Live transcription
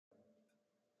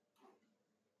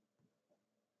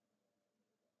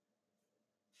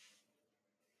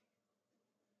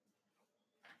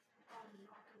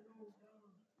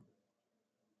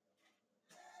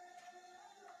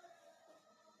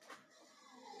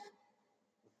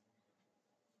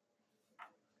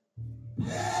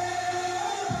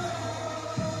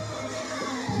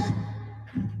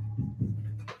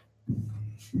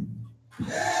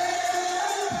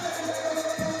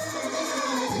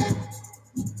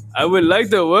I would like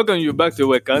to welcome you back to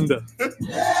Wakanda.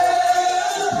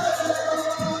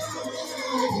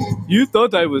 You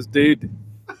thought I was dead.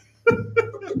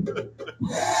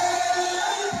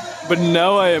 But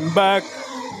now I am back.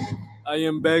 I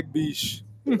am back, bish.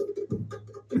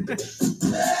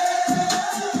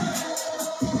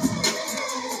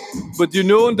 But you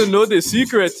don't know the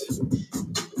secret.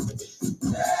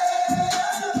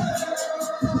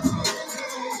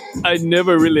 I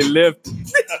never really left.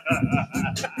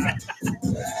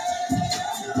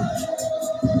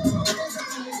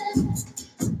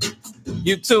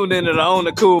 You tuned into the On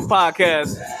the Cool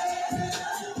podcast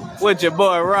with your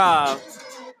boy Rob.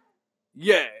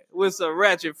 Yeah, with some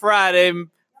Ratchet Friday,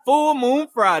 Full Moon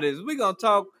Fridays. We're gonna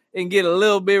talk and get a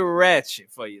little bit ratchet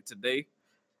for you today.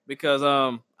 Because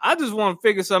I just want to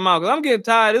figure something out. Because I'm getting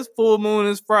tired. It's full moon,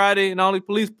 it's Friday, and all these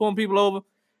police pulling people over.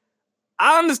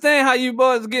 I understand how you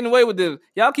boys are getting away with this.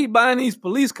 Y'all keep buying these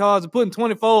police cars and putting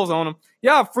 24s on them.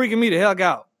 Y'all freaking me the heck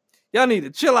out. Y'all need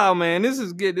to chill out, man. This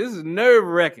is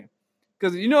nerve-wracking.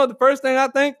 Because you know what the first thing I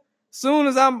think? Soon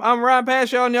as I'm riding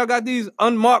past y'all and y'all got these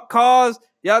unmarked cars,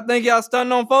 y'all think y'all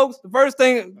stunting on folks? The first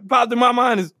thing that popped in my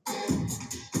mind is...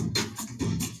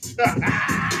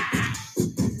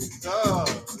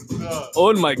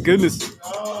 Oh my goodness.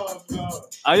 Oh, no.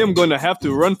 I am going to have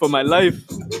to run for my life.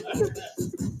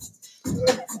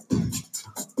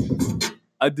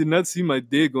 I did not see my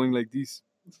day going like this.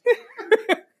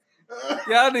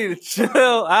 Y'all need to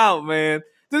chill out, man.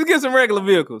 Just get some regular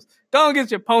vehicles. Don't get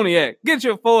your Pontiac. Get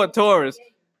your Ford Taurus.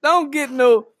 Don't get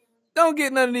none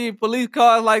of these police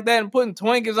cars like that and putting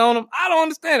Twinkies on them. I don't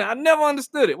understand it. I never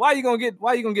understood it. Why you gonna get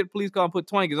a police car and put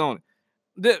Twinkies on it?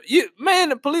 The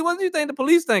police, what do you think the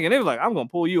police thinking? They was like, I'm going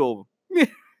to pull you over.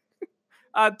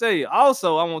 I tell you.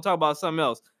 Also, I want to talk about something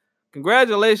else.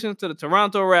 Congratulations to the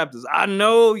Toronto Raptors. I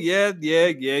know, yeah.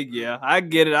 I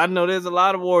get it. I know there's a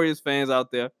lot of Warriors fans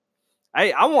out there. I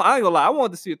ain't gonna lie. I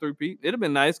wanted to see a three-peat. It'd have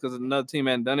been nice because another team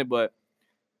hadn't done it, but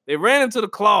they ran into the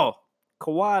claw.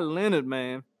 Kawhi Leonard,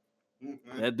 man.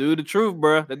 That dude the truth,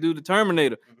 bro. That dude the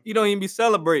Terminator. He don't even be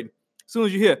celebrating. As soon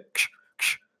as you hear,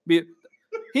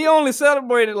 he only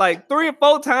celebrated like 3 or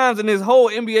 4 times in his whole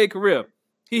NBA career.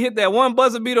 He hit that one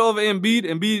buzzer beater over Embiid.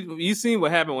 Embiid, you seen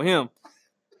what happened with him.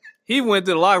 He went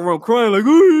to the locker room crying like,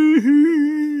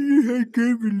 oh, I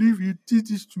can't believe you did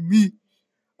this to me.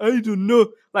 I don't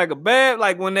know. Like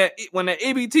when that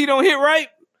EBT don't hit right.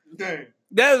 Dang.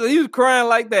 He was crying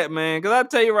like that, man. Because I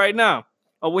tell you right now,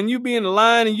 when you be in the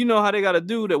line and you know how they got to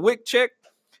do the WIC check,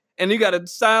 and you got to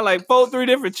sign like 4-3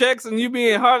 different checks, and you be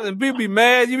in hard, and people be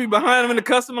mad. You be behind them in the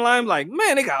customer line, like,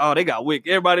 man, they got WIC.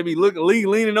 Everybody be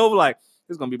leaning over like,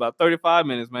 it's gonna be about 35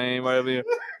 minutes, man, right over here.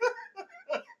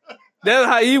 That's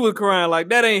how he was crying, like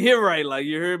that ain't hit right. Like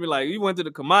you heard me, like you went to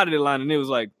the commodity line, and it was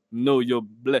like, no, you're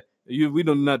black. We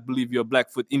do not believe you're a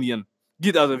Blackfoot Indian.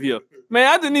 Get out of here, man.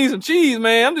 I just need some cheese,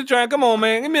 man. I'm just trying. Come on,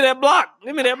 man. Give me that block.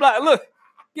 Look,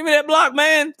 give me that block,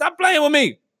 man. Stop playing with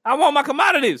me. I want my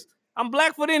commodities. I'm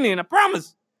Blackfoot Indian, I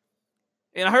promise.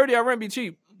 And I heard y'all rent be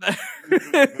cheap.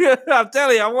 I'm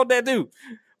telling you, I want that too.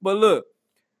 But look,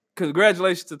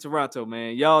 congratulations to Toronto,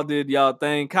 man. Y'all did y'all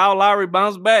thing. Kyle Lowry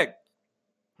bounced back.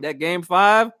 That game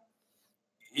 5,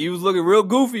 he was looking real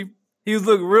goofy.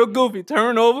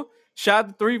 Turnover, shot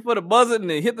the 3 for the buzzer, and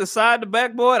then hit the side of the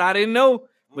backboard. I didn't know.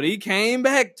 But he came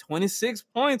back, 26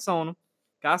 points on him.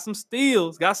 Got some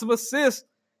steals, got some assists,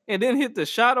 and then hit the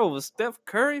shot over Steph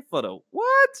Curry for the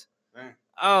what? Dang.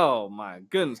 Oh, my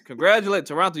goodness. Congratulations,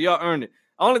 Toronto. Y'all earned it.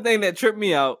 Only thing that tripped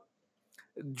me out,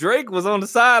 Drake was on the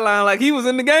sideline like he was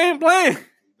in the game playing.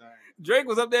 Dang. Drake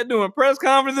was up there doing press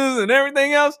conferences and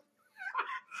everything else.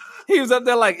 He was up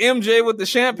there like MJ with the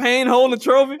champagne holding the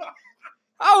trophy.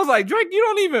 I was like, Drake,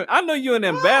 I know you're an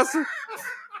ambassador.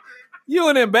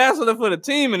 You're an ambassador for the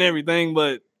team and everything,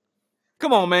 but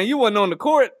come on, man. You wasn't on the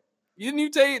court. Didn't you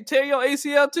tear your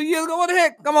ACL 2 years ago? What the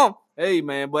heck? Come on. Hey,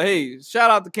 man. But, hey, shout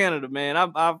out to Canada, man.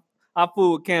 I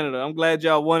fool with Canada. I'm glad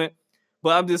y'all won it.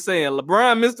 But I'm just saying,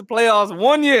 LeBron missed the playoffs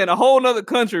 1 year in a whole other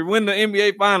country win the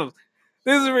NBA Finals.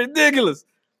 This is ridiculous.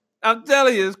 I'm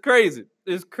telling you, it's crazy.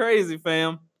 It's crazy,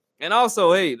 fam. And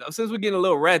also, hey, since we're getting a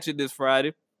little ratchet this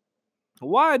Friday,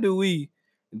 why do we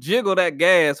jiggle that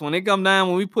gas when it come down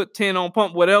when we put 10 on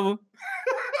pump, whatever?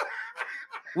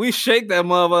 We shake that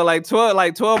motherfucker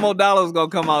like 12 more dollars gonna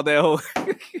come out that hole.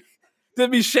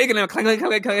 Just be shaking them, clank,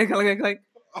 clank, clank, clank, clank.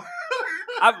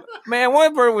 Man,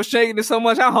 one person was shaking it so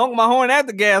much I honked my horn at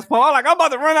the gas pump. I'm like, I'm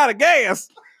about to run out of gas.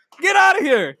 Get out of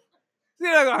here. See,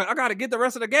 I gotta get the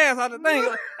rest of the gas out of the thing.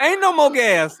 Ain't no more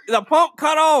gas. The pump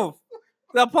cut off.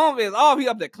 The pump is off. He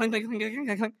up there clink, clink, clink,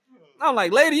 clink, clink. I'm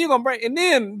like, lady, you gonna break? And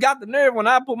then got the nerve when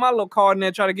I put my little card in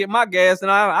there try to get my gas,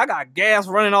 and I got gas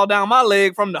running all down my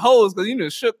leg from the hose because you know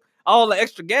shook all the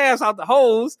extra gas out the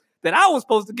hose that I was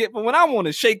supposed to get from when I want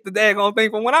to shake the daggone thing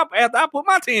from after I put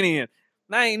my 10 in.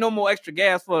 Now ain't no more extra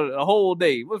gas for the whole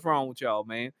day. What's wrong with y'all,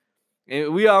 man?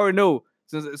 And we already know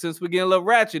since we're getting a little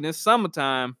ratchet, it's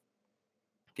summertime.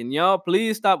 Can y'all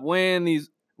please stop wearing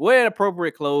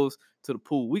appropriate clothes to the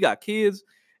pool? We got kids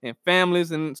and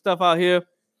families and stuff out here.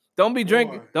 Don't be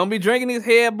drinking. Don't be drinking these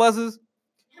head buzzers,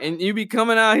 and you be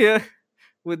coming out here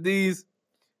with these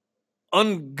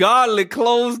ungodly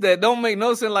clothes that don't make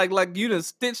no sense. Like you done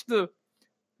stitched the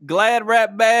Glad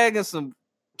wrap bag and some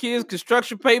kids'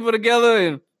 construction paper together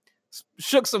and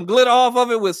shook some glitter off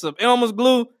of it with some Elmer's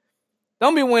glue.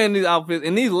 Don't be wearing these outfits,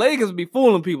 and these leggings be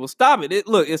fooling people. Stop it.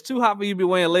 Look, it's too hot for you to be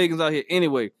wearing leggings out here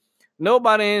anyway.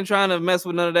 Nobody ain't trying to mess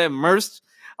with none of that merce,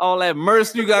 all that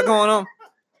merce you got going on.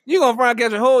 You gonna try to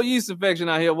catch a whole yeast infection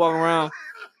out here walking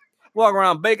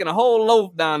around baking a whole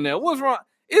loaf down there. What's wrong?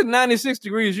 It's 96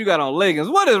 degrees. You got on leggings.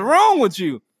 What is wrong with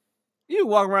you? You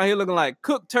walk around here looking like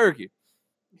cooked turkey.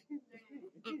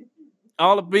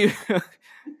 All the people,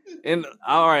 and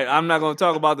all right, I'm not gonna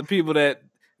talk about the people that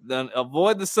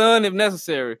avoid the sun if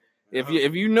necessary. If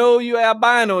you know you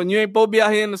albino and you ain't supposed to be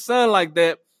out here in the sun like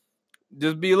that,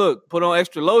 just put on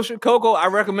extra lotion, cocoa. I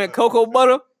recommend cocoa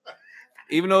butter,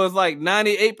 even though it's like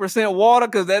 98% water,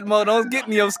 because that mother don't get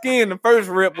in your skin the first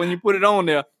rip when you put it on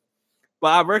there. But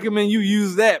I recommend you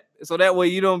use that so that way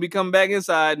you don't be coming back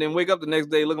inside and then wake up the next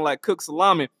day looking like cooked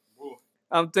salami.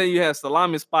 I'm telling you, you have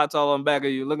salami spots all on the back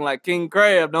of you looking like king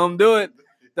crab. Don't do it.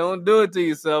 Don't do it to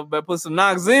yourself, but put some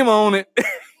Noxzema on it.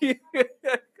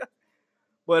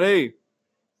 But hey,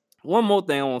 one more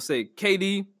thing I want to say.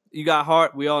 KD, you got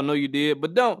heart. We all know you did.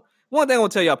 But one thing I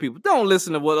want to tell y'all people, don't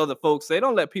listen to what other folks say.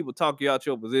 Don't let people talk you out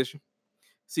your position.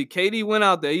 See, KD went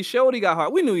out there. He showed he got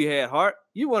heart. We knew he had heart.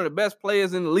 You one of the best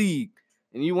players in the league.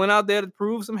 And you went out there to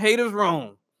prove some haters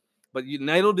wrong. But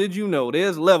little did you know,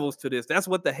 there's levels to this. That's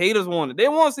what the haters wanted. They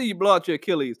want to see you blow out your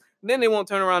Achilles. And then they won't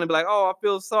turn around and be like, oh, I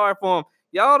feel sorry for him.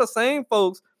 Y'all the same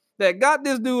folks that got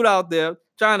this dude out there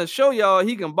trying to show y'all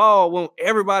he can ball when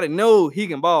everybody knows he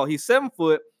can ball. He's 7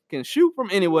 foot, can shoot from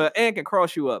anywhere, and can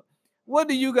cross you up. What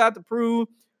do you got to prove?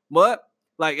 But,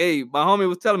 like, hey, my homie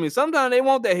was telling me, sometimes they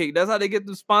want that hate. That's how they get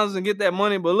the sponsors and get that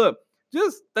money. But look,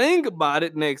 just think about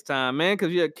it next time, man,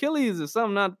 because your Achilles is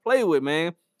something not to play with,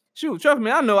 man. Shoot, trust me,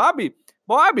 I know I be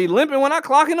limping when I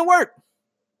clock into work.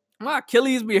 My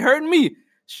Achilles be hurting me.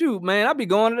 Shoot, man, I be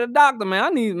going to the doctor, man.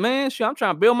 I'm trying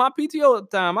to build my PTO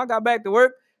at the time. I got back to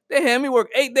work. They had me work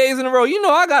 8 days in a row. You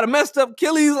know I got a messed up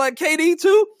Achilles like KD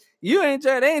too. They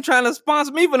ain't trying to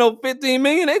sponsor me for no $15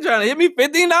 million. They trying to hit me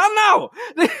 $15 an hour.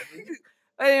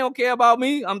 They don't care about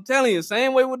me. I'm telling you,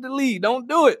 same way with the league. Don't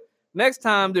do it. Next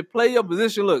time, to play your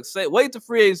position, wait to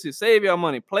free agency, save your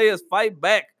money. Players fight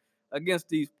back against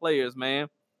these players, man.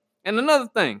 And another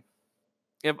thing,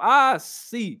 if I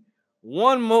see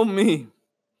one more meme,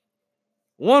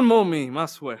 I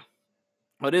swear.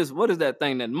 What is that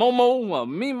thing that Momo or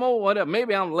Mimo, whatever?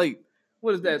 Maybe I'm late.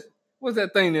 What is that? What's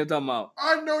that thing they're talking about?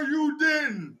 I know you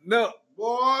didn't. No.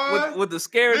 Boy. With the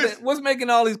scary thing. What's making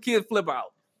all these kids flip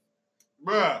out?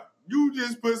 Bruh, you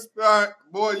just put,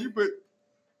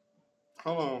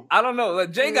 hold on. I don't know.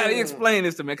 Jay got to explain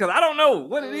this to me because I don't know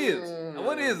what it is.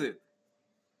 What is it?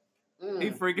 He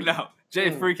freaking out.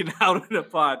 Jay freaking out in the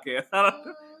podcast. I don't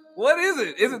know. What is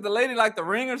it? Is it the lady like The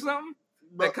Ring or something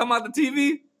that come out the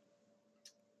TV?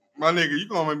 My nigga, you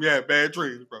gonna make me have bad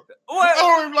dreams, bro. What? I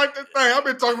don't even like this thing. I've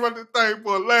been talking about this thing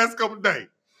for the last couple of days.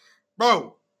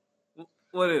 Bro.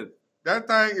 What is it? That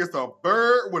thing is a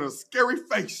bird with a scary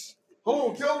face.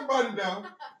 Hold on, tell everybody now.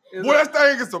 That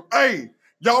thing is hey,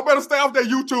 y'all better stay off that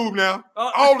YouTube now.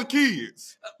 All the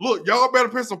kids. Look, y'all better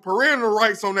put some parental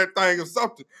rights on that thing or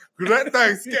something. Because that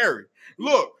thing's scary.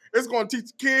 Look, it's going to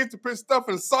teach kids to put stuff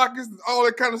in sockets and all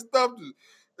that kind of stuff.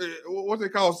 What they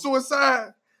call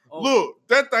suicide. Oh. Look,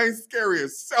 that thing's scary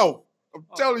as self. I'm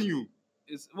telling you.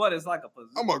 It's like a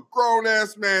position. I'm a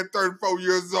grown-ass man, 34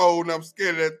 years old, and I'm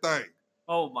scared of that thing.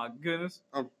 Oh, my goodness.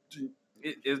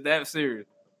 Is that serious?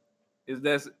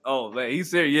 Oh, man,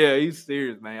 he's serious. Yeah, he's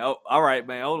serious, man. Oh, all right,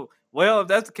 man. Oh, well, if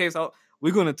that's the case,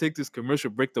 we're going to take this commercial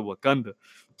break to Wakanda.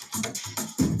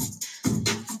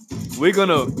 We're going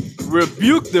to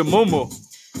rebuke the Momo.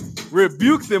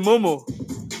 Rebuke the Momo.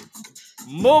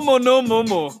 Momo no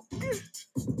Momo.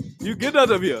 You get out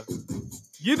of here.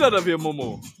 Get out of here,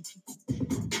 Momo.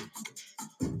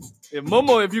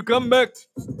 Momo, if you come back,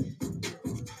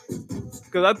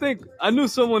 Because I think I knew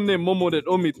someone named Momo that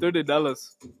owed me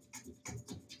 $30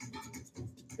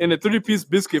 and a 3-piece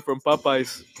biscuit from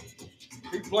Popeyes.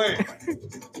 He playing.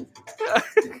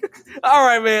 All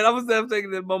right, man. I'm gonna stop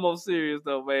taking this Momo serious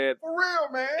though, man. For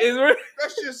real, man. It's real.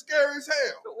 That shit scary as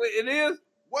hell. Wait, it is.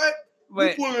 What? Man.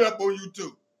 You pull it up on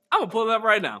YouTube. I'm gonna pull it up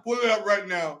right now. Pull it up right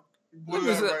now. Let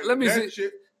me see.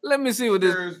 Let me see what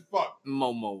this scary as fuck.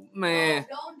 Momo, man.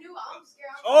 Don't do it. I'm scared.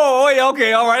 Oh, yeah,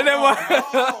 okay, all right, never mind.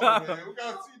 Oh, man. We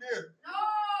gotta see this.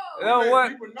 No. You know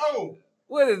what? People know.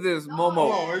 What is this,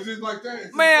 Momo? Oh, it's just like that.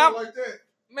 It's Man, just like that.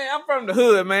 Man, I'm from the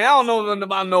hood, man. I don't know nothing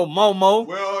about no Momo.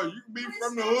 Well, you can be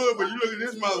from the hood, but you look at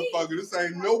this motherfucker. This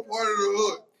ain't no part of the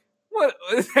hood. What?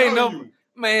 This ain't no. You.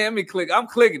 Man, let me click. I'm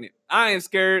clicking it. I ain't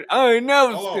scared. I ain't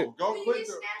never Hold scared. on. Go You click can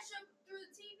the. snatch them through the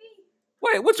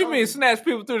TV. Wait, what you mean snatch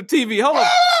people through the TV? Hold on.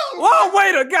 Oh, Whoa,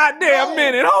 wait a goddamn no,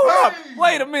 minute. Hold up. hey.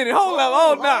 Wait a minute. Hold up.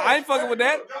 Oh, no. Hold I ain't on. fucking with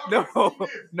that. Y'all No. gotta see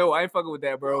this. No, I ain't fucking with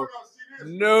that, bro. Y'all gotta see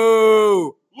this.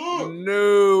 No. Look.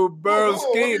 No, bro. Hold on,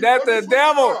 Ski. let me That's the switch it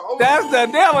devil. up. Hold That's on. the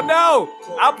devil. No.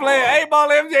 I'm playing 8-ball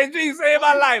MJG. Save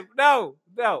my life. No.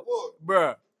 No. Look.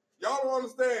 Bruh. Y'all don't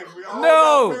understand. We all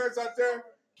No. got parents out there.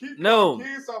 Keep No. your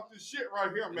kids off this shit right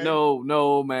here, man.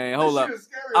 No, man. Hold This up. shit is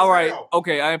scary All as right. hell.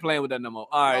 Okay, I ain't playing with that no more.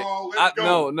 All right. Oh, let it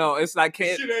go. No. It's like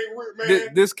This can't. shit ain't real,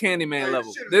 man. This Candyman Hey,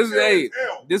 level. shit This is scary a. as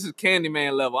hell. This is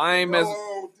Candyman level. I ain't messing.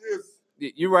 Oh, this.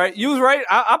 You right. You was right.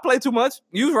 I play too much.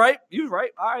 You was right. You was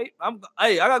right. All right.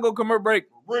 Hey, I gotta go commercial break.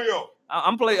 Real.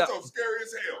 I'm playing. That's so scary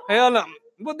as hell. Hell no.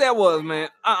 What that was, man?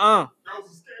 That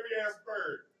was a scary ass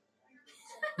bird.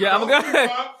 Yeah, I'm Don't good.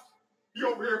 give up.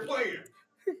 You over here playing.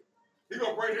 He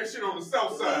gonna break that shit on the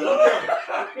south side. Look at him.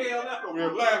 Hell no. Over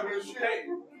here laughing and shit.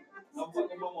 I'm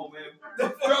fucking Momo, man.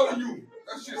 I'm telling you,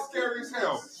 that shit scary as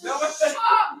hell.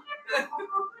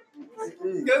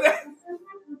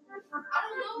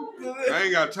 I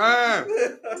ain't got time.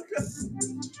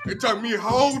 It took me a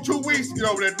whole 2 weeks to get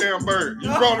over that damn bird. You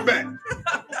brought it back.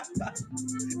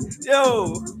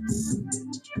 Yo,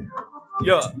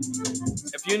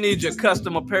 if you need your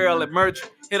custom apparel and merch,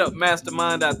 hit up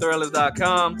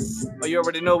mastermind.thrillers.com. Or you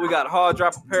already know we got Hard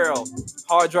Drop Apparel,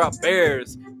 Hard Drop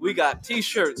Bears. We got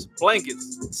t-shirts,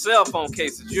 blankets, cell phone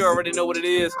cases. You already know what it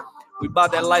is. We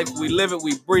bought that life. We live it.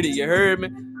 We breathe it. You heard me?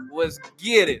 Let's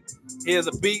get it. Here's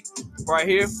a beat right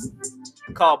here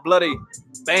called Bloody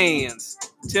Bands.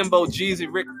 Timbo, Jeezy,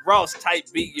 Rick Ross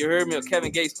type beat. You heard me? Or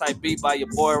Kevin Gates type beat by your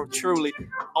boy Truly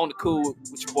on the cool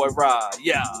with your boy Rod.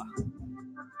 Yeah.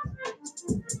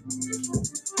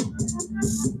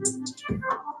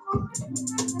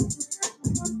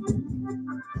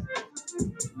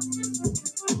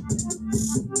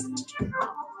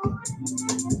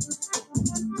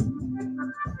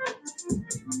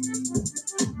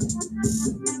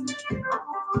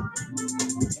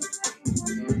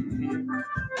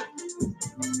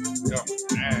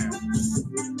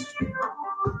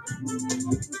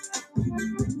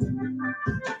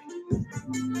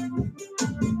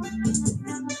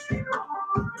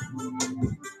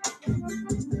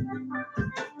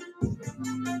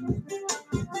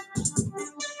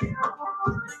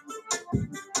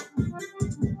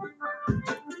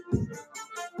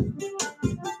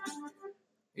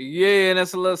 Yeah,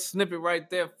 that's a little snippet right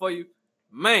there for you.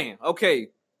 Man, okay.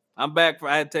 I'm back.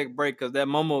 I had to take a break because that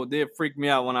Momo did freak me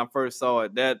out when I first saw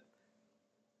it.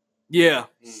 Yeah.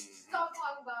 Stop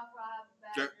talking about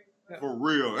Friday. For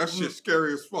real. That shit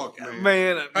scary as fuck, man.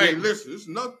 Man. Hey, listen, there's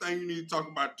another thing you need to talk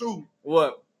about, too.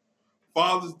 What?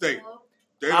 Father's Day.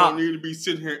 They don't need to be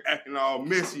sitting here acting all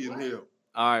messy in here.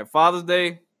 All right, Father's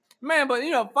Day. Man, but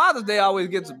you know, Father's Day always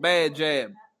gets a bad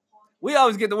jab. We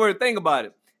always get the word thing about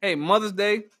it. Hey, Mother's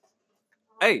Day.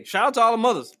 Hey, shout out to all the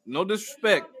mothers. No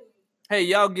disrespect. Hey,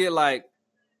 y'all get like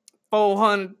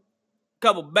 400,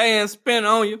 couple bands spent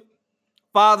on you.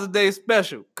 Father's Day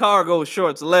special. Cargo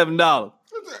shorts, $11.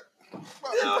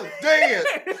 Dead.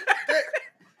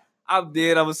 I'm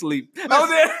dead. I'm asleep. I'm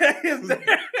dead.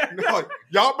 No,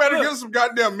 y'all better get some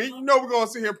goddamn meat. You know we're gonna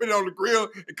sit here and put it on the grill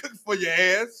and cook it for your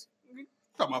ass.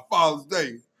 Talking about Father's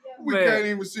Day. We Man. can't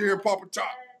even sit here and pop a top.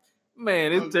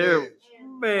 Man, it's terrible.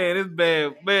 Man, it's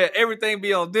bad. Man, everything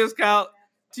be on discount.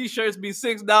 T-shirts be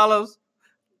 $6.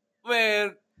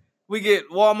 Man, we get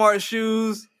Walmart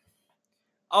shoes.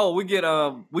 Oh, we get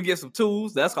some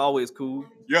tools. That's always cool.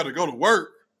 You have to go to work.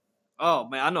 Oh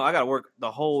man, I know I gotta work the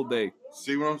whole day.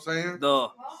 See what I'm saying? The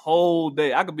whole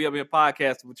day. I could be up here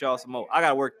podcasting with y'all some more. I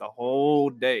gotta work the whole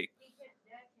day.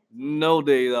 No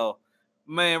day though.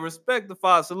 Man, respect the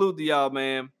father. Salute to y'all,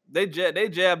 man. They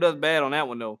jabbed us bad on that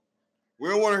one though. We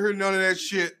don't want to hear none of that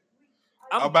shit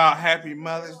about Happy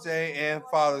Mother's Day and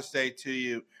Father's Day to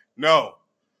you. No.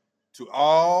 to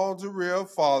all the real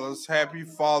fathers, happy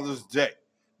Father's Day.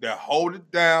 That hold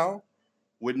it down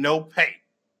with no pay.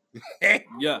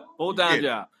 Yeah, full-time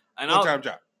job. And Full-time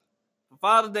job. for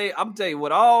Father's Day, I'm telling you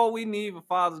what all we need for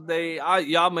Father's Day.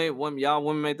 Y'all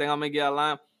women may think I may get out of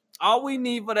line. All we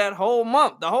need for that whole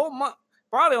month, the whole month,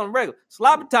 probably on the regular,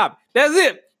 sloppy toppy. That's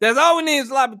it. That's all we need is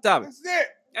sloppy toppy. That's it.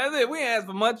 That's it. We ain't ask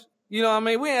for much. You know what I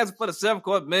mean? We ain't ask for the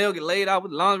 7-course meal, get laid out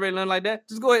with laundry, nothing like that.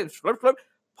 Just go ahead and slurp.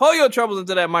 Pull your troubles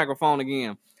into that microphone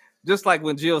again. Just like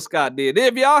when Jill Scott did.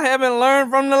 If y'all haven't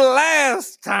learned from the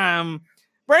last time,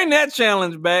 bring that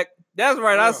challenge back. That's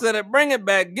right. I said it. Bring it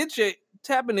back.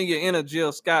 Tap into your inner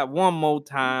Jill Scott one more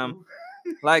time.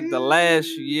 Like the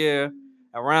last year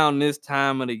around this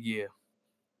time of the year.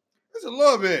 It's a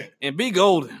little bit. And be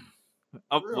golden.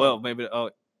 Well, maybe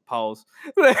pause.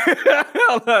 They got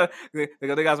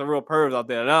some real pervs out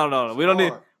there. No.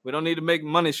 We don't need to make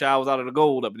money showers out of the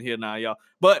gold up in here now, y'all.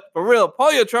 But for real,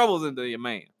 pull your troubles into your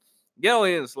man. Go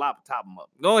ahead and top them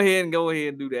up. Go ahead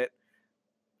and do that.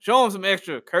 Show him some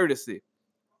extra courtesy.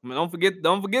 I mean, don't forget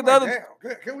the other.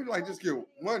 Damn, can we just get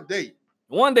one date?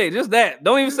 One day, just that.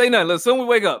 Don't even say nothing. As soon as we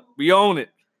wake up, we own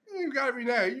it. You gotta be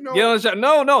there, you know. Get on the shot.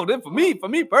 No. Then for me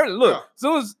personally, look. I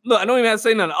don't even have to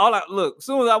say nothing. As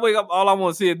soon as I wake up, all I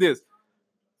want to see is this.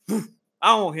 I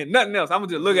don't want to hear nothing else. I'm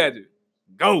gonna just look at you.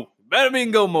 Go. Better be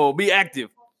in go mode. Be active.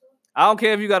 I don't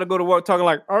care if you got to go to work talking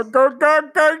like, I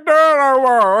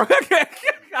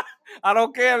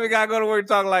don't care if you got to go to work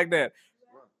talking like that.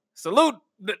 Salute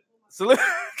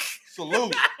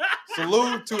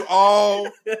to all.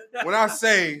 When I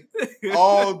say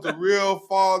all the real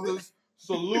fathers,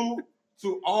 salute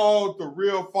to all the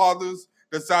real fathers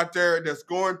that's out there that's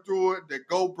going through it, that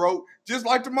go broke, just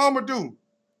like the mama do.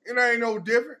 It ain't no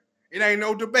different. It ain't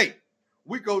no debate.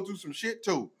 We go through some shit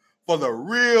too. For the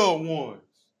real ones.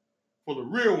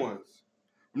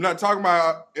 I'm not talking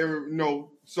about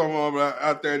someone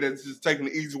out there that's just taking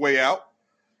the easy way out.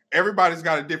 Everybody's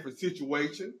got a different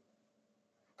situation.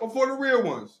 But for the real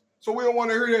ones. So we don't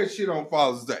want to hear that shit on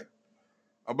Father's Day.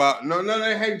 About none of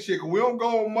that hating shit. Cause we don't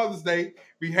go on Mother's Day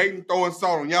be hating, throwing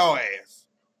salt on y'all ass.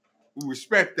 We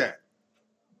respect that.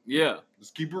 Yeah.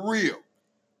 Let's keep it real.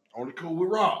 Only cool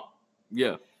with Rob.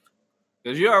 Yeah.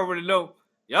 Because you already know.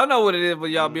 Y'all know what it is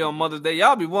when y'all be on Mother's Day.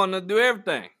 Y'all be wanting to do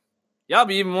everything. Y'all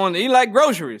be even wanting to eat like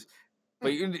groceries.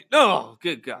 But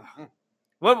good God.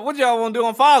 What y'all want to do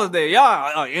on Father's Day?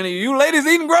 Y'all, any of you ladies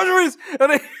eating groceries?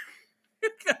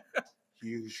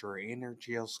 Use your inner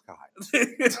Jill Scott.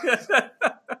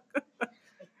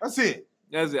 That's it.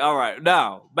 All right.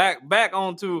 Now, back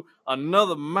onto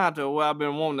another matter where I've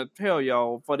been wanting to tell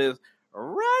y'all for this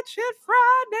Ratchet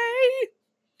Friday.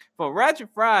 For Ratchet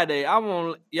Friday, I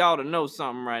want y'all to know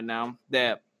something right now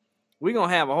that we're going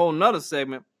to have a whole nother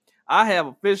segment. I have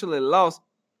officially lost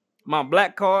my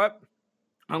black card.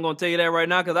 I'm going to tell you that right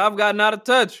now because I've gotten out of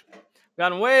touch.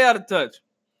 Gotten way out of touch.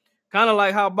 Kind of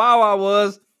like how Bow Wow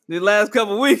was these last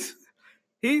couple of weeks.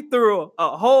 He threw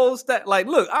a whole stack. Like,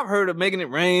 look, I've heard of making it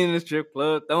rain in the strip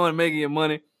club, making your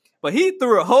money. But he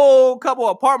threw a whole couple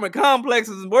apartment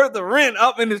complexes worth of rent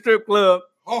up in the strip club.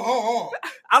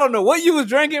 I don't know what you was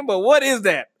drinking, but what is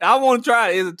that? I want to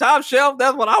try it. Is it Top Shelf?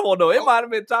 That's what I want to know. It might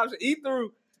have been Top Shelf. He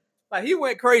threw, like, he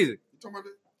went crazy. You talking about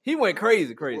that? He went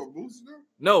crazy. What, Boosie there?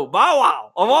 No, Bow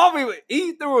Wow. Of all people,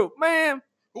 he threw, man.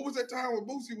 Who was that time when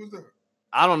Boosie was there?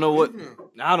 I don't know what.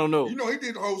 I don't know. You know, he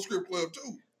did the whole strip club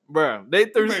too. Bruh, they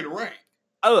threw. He made it rain.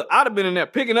 I'd have been in there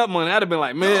picking up money. I'd have been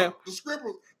like, man. No, the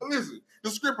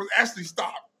scrippers actually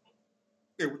stopped.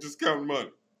 They were just counting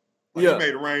money. Like, he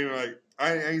made it rain. Like,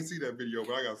 I ain't see that video,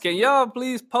 but I got. Can y'all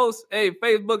please post,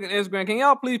 Facebook and Instagram? Can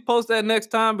y'all please post that next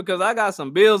time because I got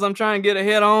some bills I'm trying to get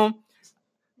ahead on.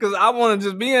 Because I want to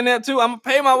just be in there too. I'm gonna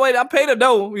pay my way. I pay the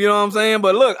dough. You know what I'm saying?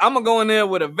 But look, I'm gonna go in there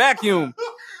with a vacuum.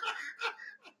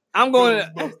 I'm going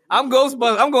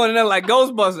Ghostbusters. I'm going in there like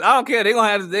Ghostbusters. I don't care. They're gonna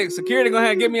have security gonna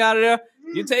have to get me out of there.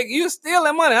 You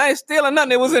stealing money. I ain't stealing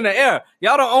nothing. It was in the air.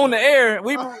 Y'all don't own the air.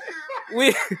 We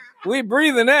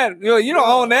breathing that. You don't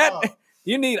own that.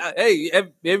 You need,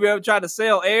 have you ever tried to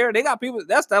sell air? They got people,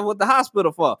 that's what the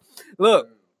hospital for. Look,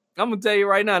 I'm going to tell you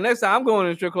right now, next time I'm going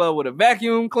to the strip club with a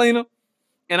vacuum cleaner,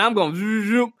 and I'm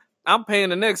paying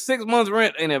the next 6 months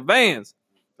rent in advance.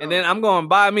 And then I'm going to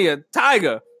buy me a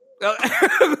Tiger.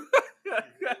 I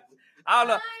don't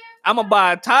know. I'm going to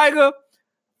buy a Tiger,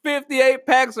 58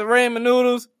 packs of ramen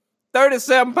noodles,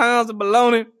 37 pounds of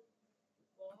bologna.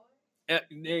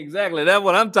 Exactly. That's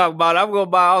what I'm talking about. I'm going to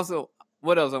buy also,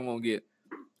 what else I'm going to get?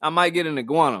 I might get an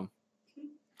iguana.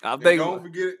 Don't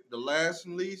forget the last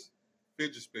and least,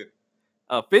 fidget spinner.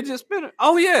 A fidget spinner?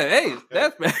 Oh, yeah. Hey,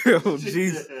 that's oh,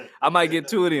 jeez. I might get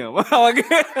 2 of them.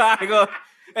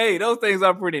 Hey, those things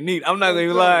are pretty neat. I'm not gonna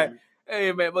even lie.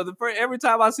 Hey man, but every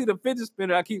time I see the fidget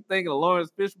spinner, I keep thinking of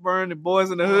Lawrence Fishburne and Boys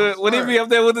in the Hood. When he be up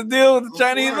there with the deal with the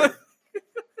Chinese,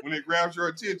 when it grabs your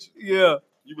attention, yeah,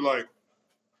 you be like,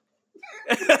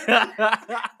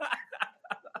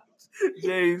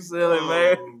 James silly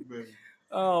man.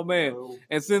 Oh man!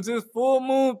 And since it's full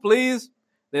moon, please,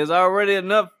 there's already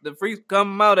enough. The freaks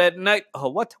come out at night. Oh,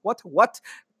 what?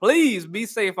 Please be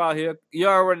safe out here. You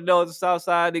already know the South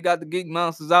Side. They got the geek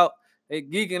monsters out. They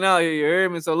geeking out here. You hear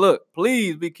me? So look,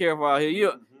 please be careful out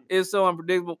here. It's so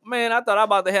unpredictable. Man, I thought I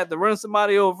about to have to run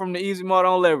somebody over from the Easy Mart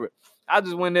on Leverett. I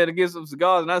just went there to get some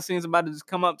cigars, and I seen somebody just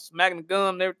come up smacking the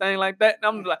gum and everything like that. And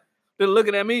I'm like, they're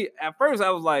looking at me. At first,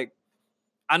 I was like,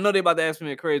 I know they about to ask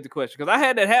me a crazy question because I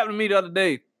had that happen to me the other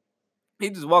day. He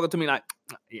just walking to me like,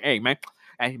 hey man,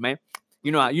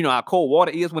 you know how cold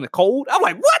water is when it's cold? I'm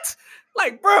like, what?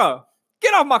 Like, bro,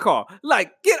 get off my car.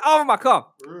 Like, get off my car.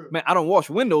 Man, I don't wash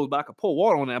windows, but I can pour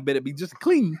water on it. I bet it be just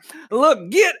clean. Look,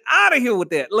 get out of here with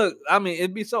that. Look, I mean,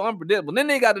 it'd be so unpredictable. Then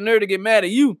they got the nerve to get mad at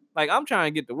you. Like, I'm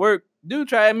trying to get to work. Dude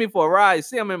try at me for a ride.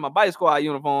 See, I'm in my bike squad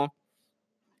uniform.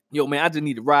 Yo, man, I just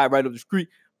need to ride right up the street.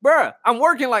 Bruh, I'm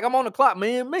working like I'm on the clock,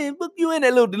 man. Man, look, you in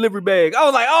that little delivery bag. I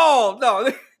was like, oh,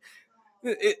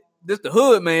 no. This the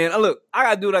hood, man. Look, I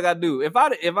gotta do what I gotta do. If I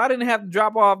didn't have to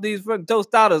drop off these fucking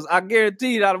tostadas, I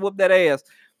guarantee you I'd whoop that ass.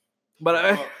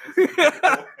 But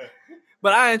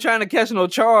but I ain't trying to catch no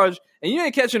charge, and you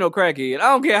ain't catching no crackhead. I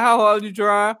don't care how hard you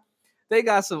try. They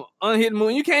got some unhidden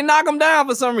moon. You can't knock them down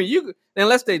for some reason,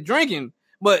 unless they drinking.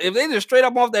 But if they just straight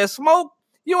up off that smoke,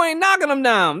 you ain't knocking them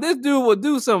down. This dude will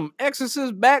do some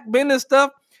exorcist back bending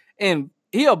stuff, and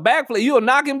he'll backflip. You'll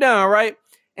knock him down, right?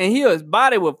 And his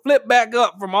body will flip back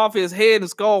up from off his head and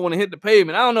skull when it hit the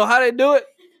pavement. I don't know how they do it.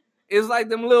 It's like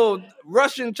them little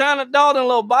Russian China dolls and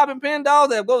little bobbing pin dolls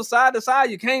that go side to side.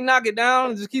 You can't knock it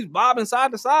down. It just keeps bobbing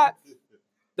side to side.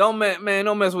 Don't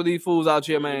mess with these fools out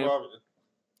here, man.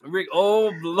 Rick,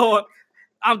 oh Lord,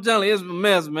 I'm telling you, it's a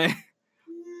mess, man.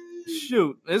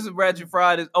 Shoot, this is Ratchet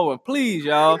Fridays. Oh, and please,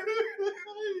 y'all,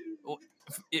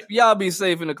 y'all be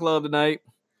safe in the club tonight.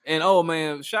 And oh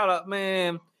man, shout out,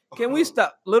 man. Can we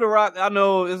stop Little Rock? I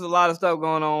know there's a lot of stuff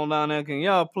going on down there. Can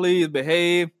y'all please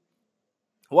behave?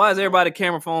 Why is everybody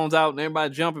camera phones out and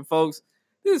everybody jumping, folks?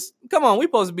 Come on, we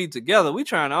supposed to be together. We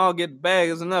trying to all get the bag.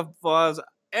 It's enough for us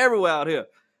everywhere out here.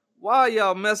 Why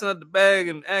y'all messing up the bag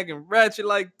and acting ratchet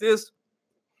like this?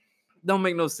 Don't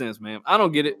make no sense, man. I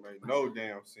don't get it. Don't make no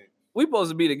damn sense. We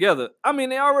supposed to be together. I mean,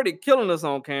 they already killing us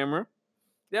on camera.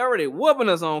 They already whooping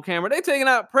us on camera. They taking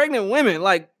out pregnant women.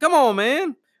 Like, come on,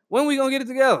 man. When we gonna get it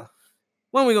together?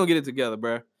 When we gonna get it together,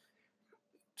 bro?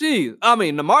 Jeez, I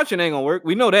mean, the marching ain't gonna work.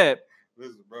 We know that.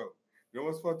 Listen, bro. You know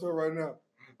what's fucked up right now?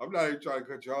 I'm not even trying to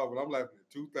cut you off, but I'm laughing at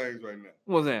two things right now.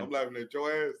 What's that? I'm laughing at your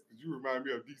ass because you remind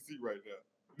me of DC right now.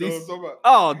 You know what I'm talking about?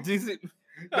 Oh, DC.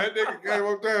 That nigga came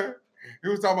up there. He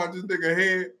was talking about this nigga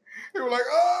head. He was like,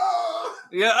 oh!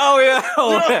 Yeah, oh yeah.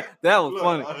 Oh, Yeah. that was Look,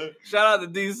 funny. Shout out to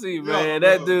DC, man. Yeah,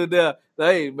 That look. dude there.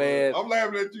 Hey, man. I'm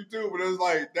laughing at you too, but it's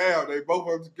like, damn, they both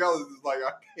of them together. It's like,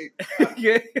 I can't.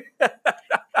 Yeah.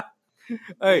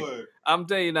 Hey, Boy. I'm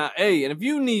telling you now. Hey, and if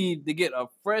you need to get a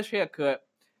fresh haircut,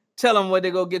 tell them where they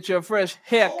go get your fresh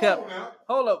haircut. Hold on now.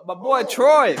 Hold up, my boy Hold on.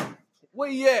 Troy. Where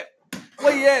you at?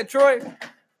 Where you at, Troy?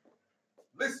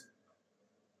 Listen.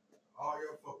 All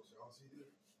your folks, y'all see this?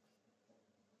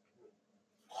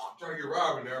 I'm trying to get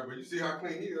Rob in there, but you see how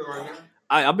clean he is right now?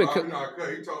 I've been. Rob,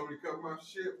 he told me to cut my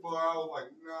shit, boy. I was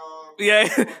like, no. Yeah,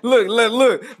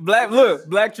 look,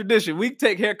 black tradition. We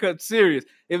take haircuts serious.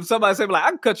 If somebody say like, I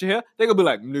can cut your hair, they gonna be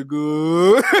like, nigga.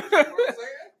 You know what I'm saying?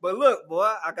 But look, boy,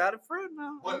 I got a friend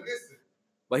now. But listen.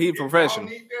 But he If professional.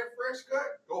 y'all need that fresh cut,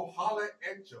 go holler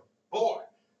at your boy.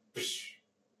 Psh.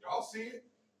 Y'all see it?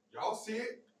 Y'all see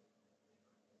it?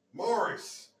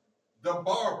 Morris, the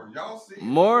barber. Y'all see it?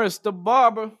 Morris the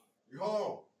barber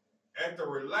Yo, at the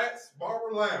Relax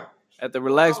Barber Lounge. at the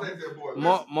Relax. Holler at that boy.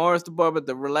 Listen. Morris the barber at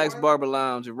the Relax What? Barber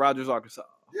Lounge in Rogers, Arkansas.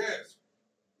 Yes.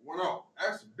 Well, no,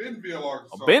 actually, Bentonville,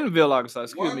 Arkansas. Oh, Bentonville, Arkansas.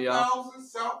 Excuse me, y'all. 1000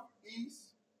 Southeast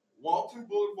Walton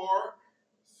Boulevard,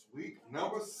 suite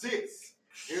number 6,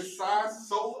 inside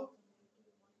Solar,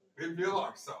 Bentonville,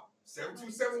 Arkansas.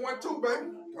 72712,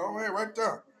 baby. Go ahead, right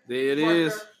there. There it Right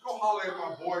is. there. Go holler at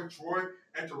my boy Troy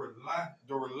at the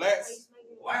Relax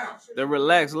Lounge. The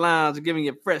Relax Lounge giving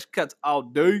you fresh cuts all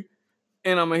day.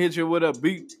 And I'm gonna hit you with a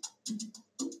beat.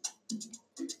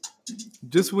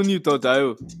 Just when you thought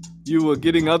you were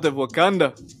getting out of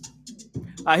Wakanda,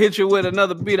 I hit you with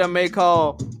another beat I may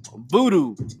call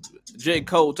Voodoo, J.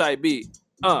 Cole type beat.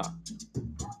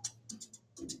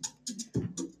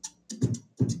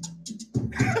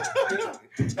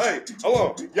 Hey,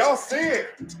 hold on. Y'all see it.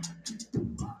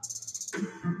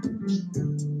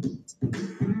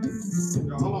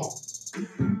 Yo, hold on.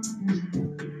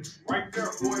 Right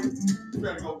there, boy. You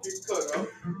better go get cut up.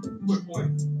 Quit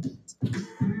playing.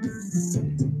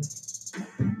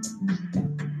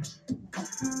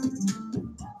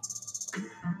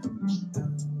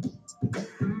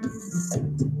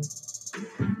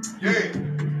 Yeah.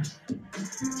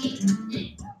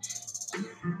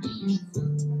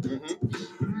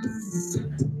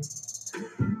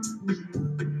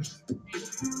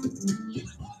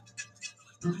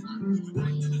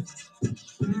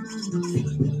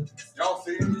 Y'all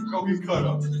see it? Go get cut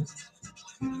up.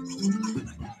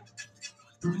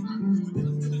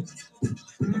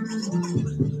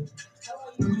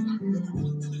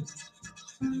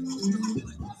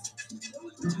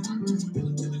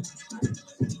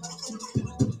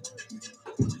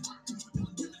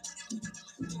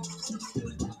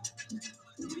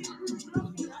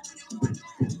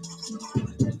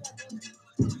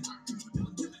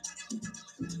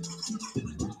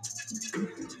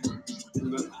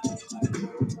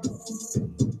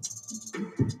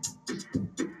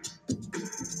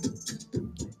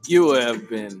 You have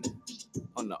been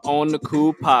on the On the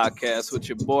Cool podcast with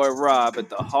your boy Rob at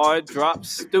the Hard Drop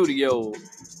Studio,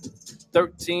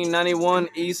 1391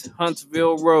 East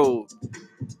Huntsville Road,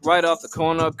 right off the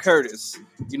corner of Curtis.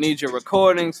 You need your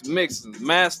recordings, mixing,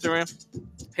 mastering,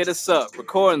 hit us up.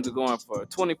 Recordings are going for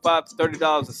 $25 to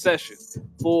 $30 a session.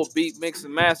 Full beat mix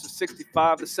and master,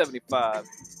 $65 to $75.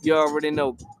 You already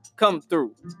know. Come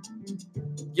through.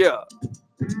 Yeah.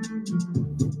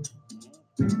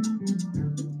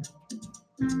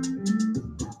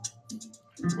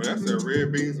 Well, that's that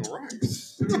red beans and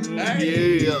rice.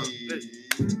 Yeah.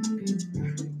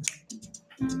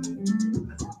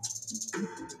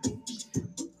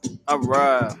 All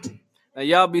right. Now,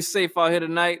 y'all be safe out here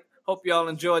tonight. Hope y'all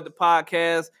enjoyed the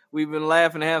podcast. We've been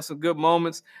laughing and have some good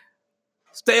moments.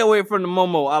 Stay away from the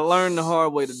Momo. I learned the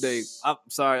hard way today. I'm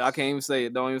sorry, I can't even say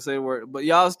it. Don't even say the word. But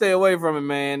y'all stay away from it,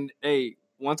 man. Hey,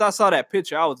 once I saw that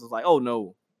picture, I was just like, oh,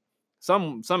 no.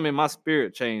 Something in my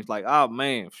spirit changed. Like, oh,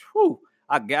 man. Whew.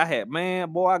 I gassed.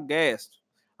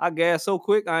 I gassed so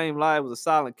quick, I ain't lie. It was a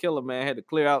silent killer, man. I had to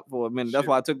clear out for a minute. That's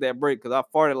why I took that break, because I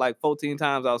farted like 14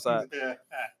 times outside. Yeah.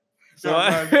 So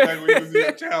back when you was in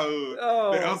your childhood.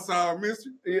 Oh. The outside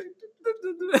mystery.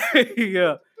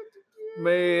 Yeah.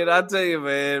 Man, I tell you,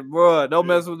 man, bro, don't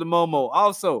mess with the Momo.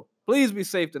 Also, please be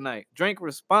safe tonight. Drink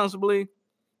responsibly,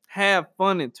 have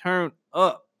fun, and turn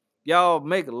up. Y'all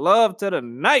make love to the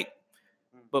night.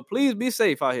 But please be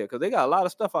safe out here, because they got a lot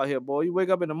of stuff out here, boy. You wake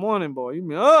up in the morning, boy. You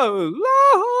be, oh,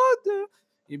 Lord.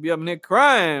 You be up in there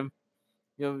crying.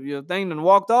 Your thing done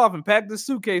walked off and packed the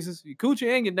suitcases. Your coochie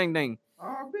and your ding-ding.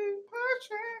 I'll be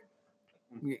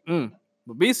pushing.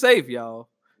 But be safe, y'all.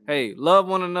 Hey, love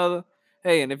one another.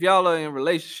 Hey, and if y'all are in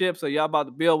relationships or y'all about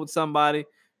to build with somebody,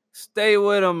 stay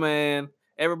with them, man.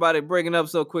 Everybody breaking up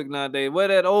so quick nowadays. Where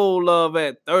that old love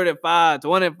at? 35,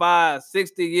 25,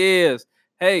 60 years.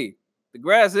 Hey, the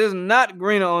grass is not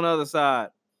greener on the other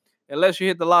side. Unless you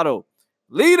hit the lotto.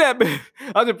 Leave that bitch.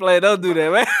 I'm just playing. Don't do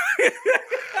that, man.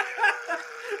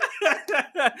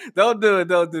 Don't do it.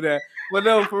 Don't do that. But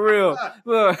no, for real.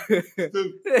 Look.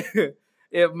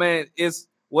 Man, it's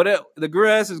whatever. The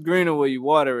grass is greener where you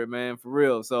water it, man. For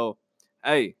real. So,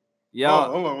 hey, y'all.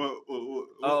 Hold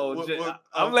on.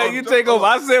 I'm letting you take over.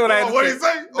 I said what I had to say. What did he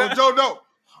say? Oh, Joe, no.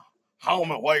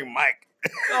 Home away, Mike.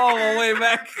 Oh, way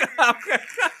back.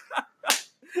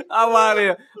 I'm out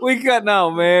here. We cutting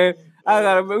out, man.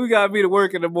 We gotta be to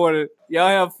work in the morning. Y'all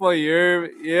have fun, you heard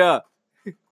me? Yeah.